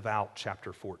will live out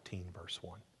chapter 14, verse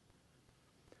 1.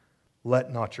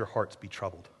 Let not your hearts be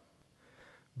troubled.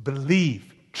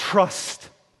 Believe, trust.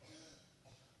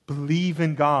 Believe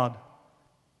in God.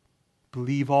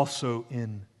 Believe also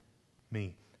in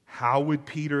me. How would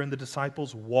Peter and the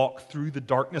disciples walk through the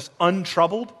darkness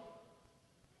untroubled?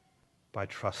 By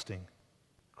trusting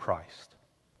Christ.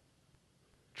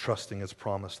 Trusting his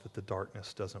promise that the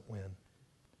darkness doesn't win.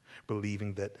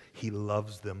 Believing that he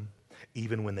loves them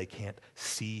even when they can't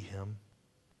see him.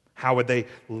 How would they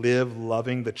live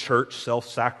loving the church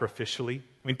self-sacrificially?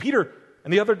 I mean, Peter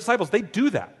and the other disciples, they do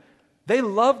that. They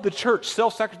love the church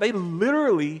self-sacrificially. They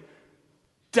literally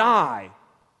die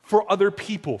for other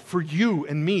people, for you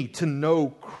and me to know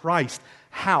Christ.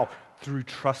 How? Through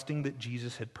trusting that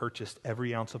Jesus had purchased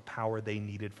every ounce of power they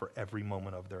needed for every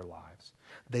moment of their lives.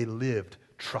 They lived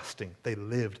trusting. They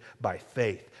lived by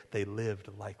faith. They lived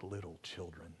like little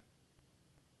children.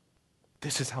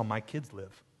 This is how my kids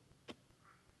live.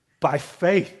 By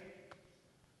faith.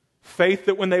 Faith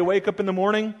that when they wake up in the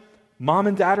morning, mom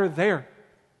and dad are there.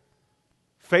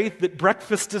 Faith that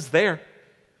breakfast is there.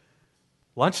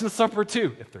 Lunch and supper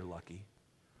too, if they're lucky.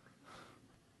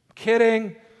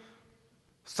 Kidding.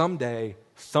 Someday,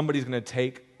 somebody's going to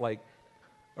take like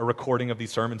a recording of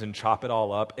these sermons and chop it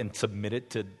all up and submit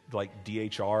it to like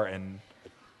DHR, and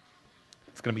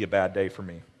it's going to be a bad day for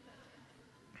me.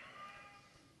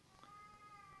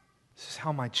 This is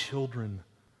how my children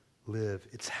live.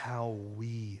 It's how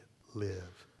we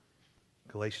live.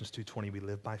 Galatians 2:20, we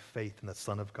live by faith in the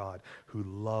Son of God who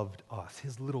loved us,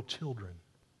 his little children,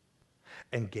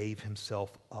 and gave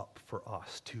himself up for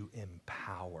us to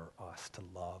empower us to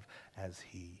love as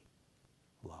he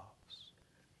loves.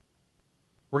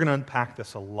 We're going to unpack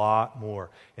this a lot more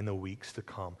in the weeks to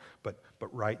come, but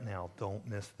right now, don't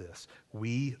miss this.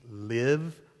 We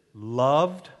live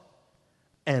loved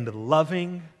and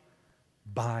loving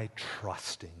by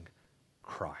trusting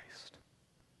Christ.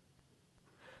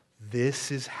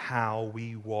 This is how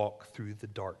we walk through the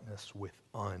darkness with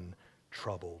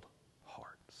untroubled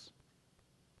hearts.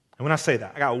 And when I say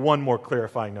that, I got one more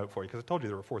clarifying note for you, because I told you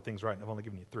there were 4 things right, and I've only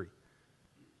given you 3.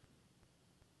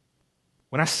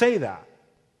 When I say that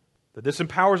this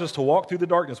empowers us to walk through the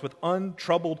darkness with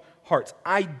untroubled hearts,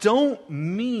 I don't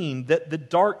mean that the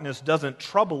darkness doesn't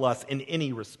trouble us in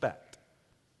any respect.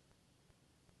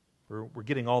 We're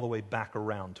getting all the way back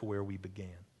around to where we began.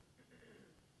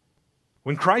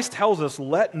 When Christ tells us,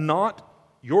 let not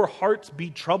your hearts be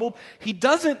troubled, he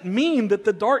doesn't mean that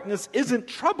the darkness isn't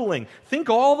troubling. Think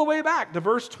all the way back to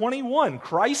verse 21.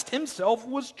 Christ himself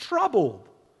was troubled.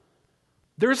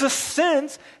 There's a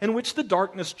sense in which the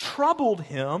darkness troubled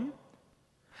him,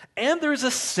 and there's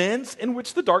a sense in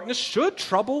which the darkness should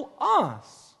trouble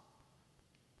us.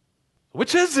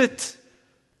 Which is it?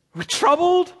 Are we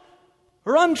troubled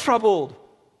or untroubled?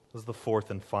 This is the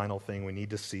 4th and final thing we need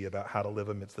to see about how to live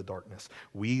amidst the darkness.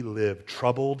 We live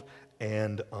troubled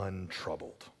and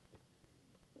untroubled.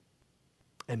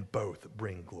 And both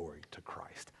bring glory to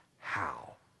Christ.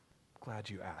 How? Glad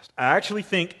you asked. I actually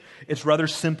think it's rather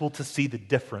simple to see the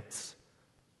difference.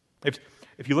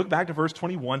 If you look back to verse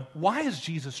 21, why is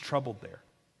Jesus troubled there?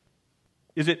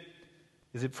 Is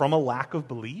it from a lack of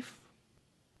belief?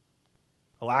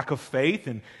 A lack of faith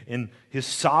in his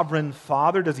sovereign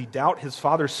Father? Does he doubt his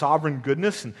Father's sovereign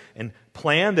goodness and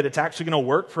plan that it's actually going to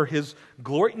work for his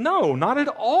glory? No, not at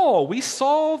all. We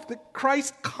saw that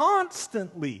Christ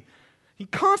constantly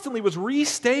was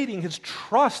restating his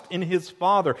trust in his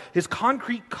Father, his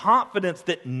concrete confidence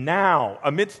that now,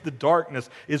 amidst the darkness,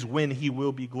 is when he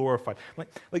will be glorified.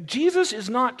 Like Jesus is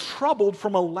not troubled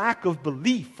from a lack of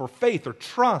belief or faith or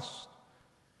trust.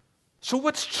 So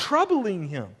what's troubling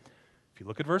him? If you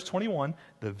look at verse 21,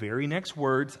 the very next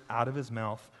words out of his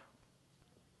mouth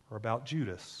are about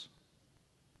Judas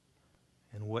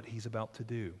and what he's about to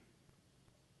do.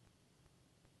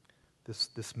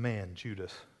 This man,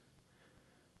 Judas,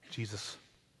 Jesus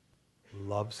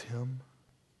loves him.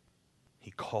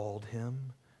 He called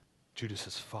him. Judas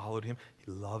has followed him.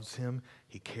 He loves him.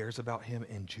 He cares about him.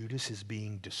 And Judas is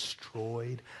being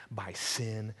destroyed by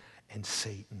sin and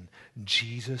Satan.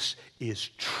 Jesus is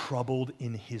troubled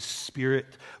in his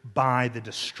spirit by the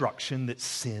destruction that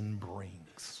sin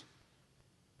brings.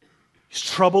 He's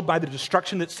troubled by the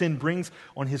destruction that sin brings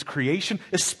on his creation,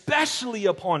 especially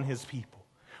upon his people.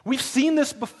 We've seen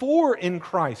this before in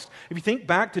Christ. If you think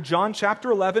back to John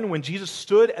chapter 11, when Jesus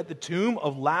stood at the tomb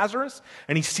of Lazarus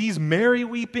and he sees Mary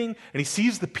weeping and he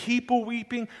sees the people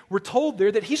weeping, we're told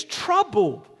there that he's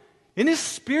troubled in his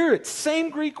spirit. Same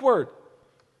Greek word.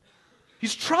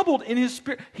 He's troubled in his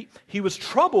spirit. He was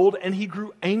troubled and he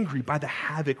grew angry by the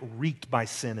havoc wreaked by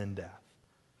sin and death.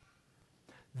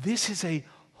 This is a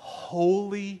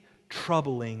holy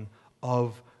troubling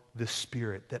of the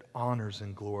Spirit that honors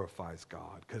and glorifies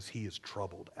God, because he is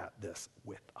troubled at this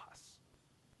with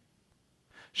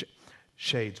us.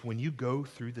 Shades, when you go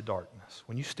through the darkness,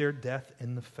 when you stare death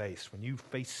in the face, when you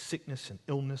face sickness and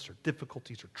illness or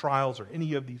difficulties or trials or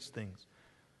any of these things,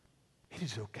 it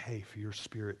is okay for your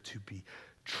spirit to be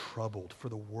troubled, for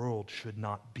the world should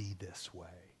not be this way.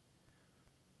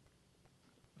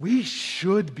 We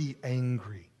should be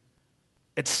angry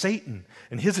at Satan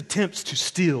and his attempts to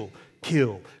steal,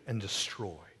 kill, and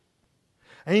destroy.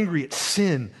 Angry at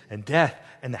sin and death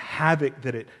and the havoc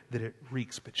that it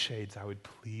wreaks. But shades, I would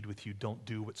plead with you, don't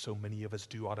do what so many of us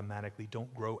do automatically.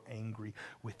 Don't grow angry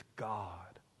with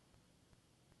God.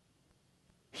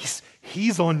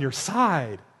 He's on your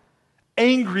side,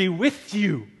 angry with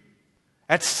you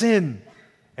at sin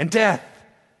and death.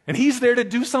 And He's there to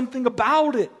do something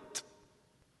about it.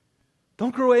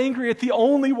 Don't grow angry at the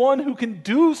only one who can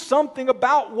do something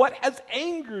about what has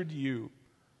angered you.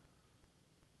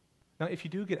 Now, if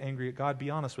you do get angry at God, be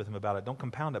honest with Him about it. Don't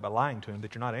compound it by lying to Him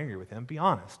that you're not angry with Him. Be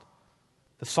honest.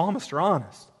 The psalmists are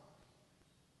honest.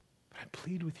 But I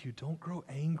plead with you, don't grow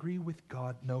angry with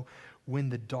God. No, when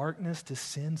the darkness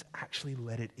descends, actually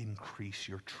let it increase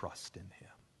your trust in Him.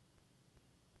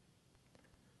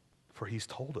 For He's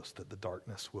told us that the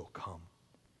darkness will come.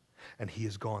 And He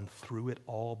has gone through it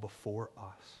all before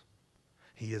us.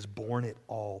 He has borne it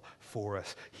all for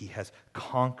us. He has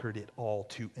conquered it all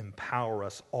to empower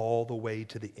us all the way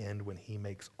to the end when He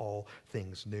makes all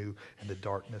things new and the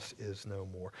darkness is no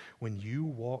more. When you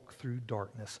walk through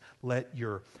darkness, let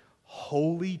your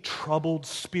holy, troubled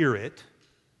spirit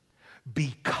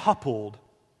be coupled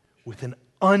with an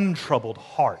untroubled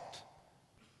heart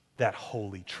that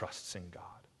wholly trusts in God.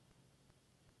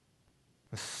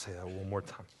 Let's say that one more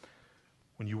time.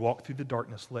 When you walk through the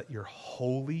darkness, let your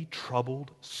holy, troubled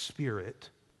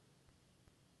spirit,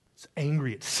 it's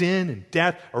angry at sin and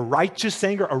death, a righteous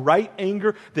anger, a right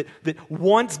anger that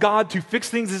wants God to fix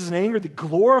things, is an anger that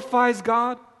glorifies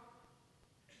God.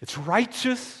 It's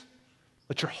righteous.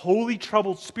 Let your holy,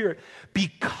 troubled spirit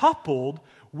be coupled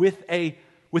with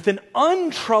an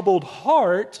untroubled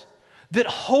heart that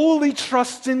wholly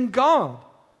trusts in God.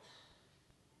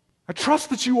 I trust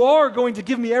that you are going to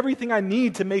give me everything I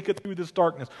need to make it through this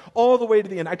darkness, all the way to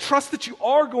the end. I trust that you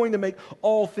are going to make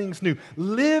all things new.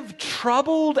 Live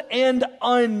troubled and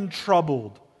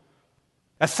untroubled.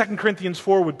 As 2 Corinthians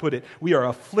 4 would put it, we are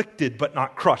afflicted but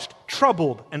not crushed,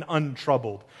 troubled and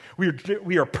untroubled.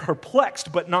 We are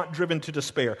perplexed but not driven to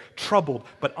despair, troubled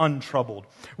but untroubled.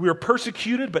 We are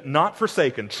persecuted but not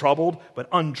forsaken, troubled but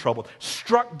untroubled.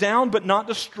 Struck down but not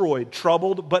destroyed,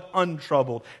 troubled but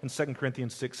untroubled. And 2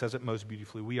 Corinthians 6 says it most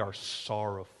beautifully, we are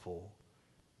sorrowful,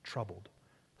 troubled,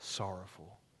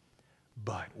 sorrowful,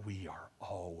 but we are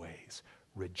always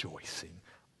rejoicing,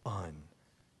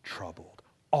 untroubled.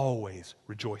 Always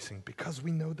rejoicing because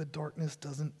we know the darkness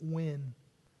doesn't win.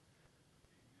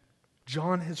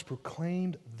 John has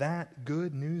proclaimed that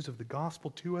good news of the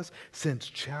gospel to us since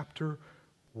chapter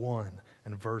 1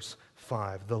 and verse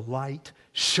 5. The light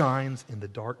shines in the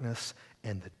darkness,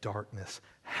 and the darkness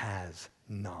has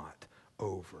not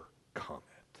overcome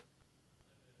it.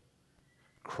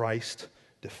 Christ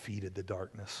defeated the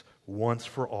darkness once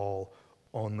for all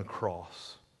on the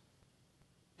cross.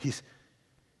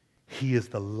 He is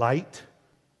the light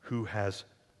who has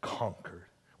conquered.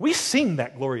 We sing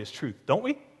that glorious truth, don't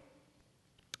we?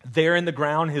 There in the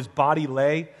ground his body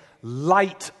lay,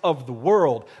 light of the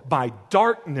world, by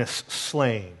darkness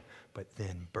slain, but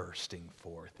then bursting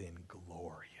forth in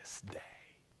glorious day.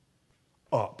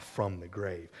 Up from the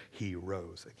grave he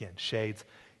rose. Again, shades,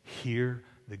 hear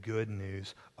the good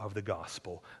news of the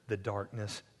gospel. The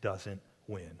darkness doesn't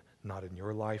win. Not in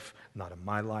your life, not in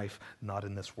my life, not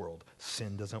in this world.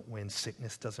 Sin doesn't win.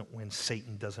 Sickness doesn't win.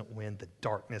 Satan doesn't win. The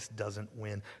darkness doesn't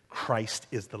win. Christ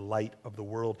is the light of the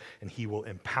world, and He will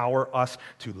empower us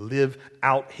to live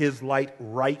out His light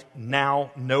right now,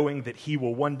 knowing that He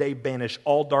will one day banish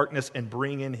all darkness and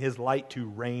bring in His light to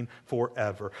reign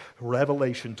forever.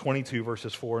 Revelation 22,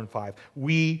 verses 4 and 5.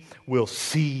 We will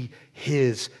see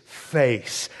His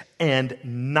face, and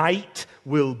night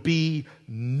will be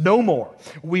no more.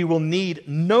 We will need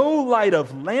no light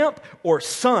of lamp or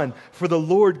sun, for the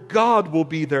Lord God will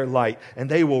be their light, and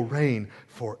they will reign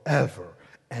forever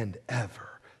and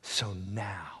ever. So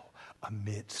now,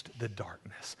 amidst the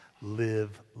darkness,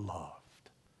 live loved,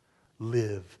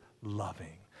 live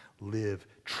loving, live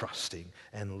trusting,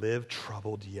 and live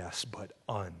troubled, yes, but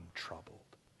untroubled.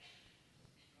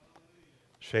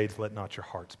 Shades, let not your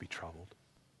hearts be troubled.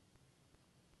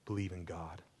 Believe in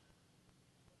God.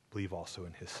 Believe also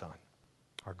in His Son,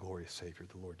 our glorious Savior,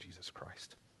 the Lord Jesus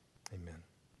Christ. Amen.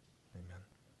 Amen.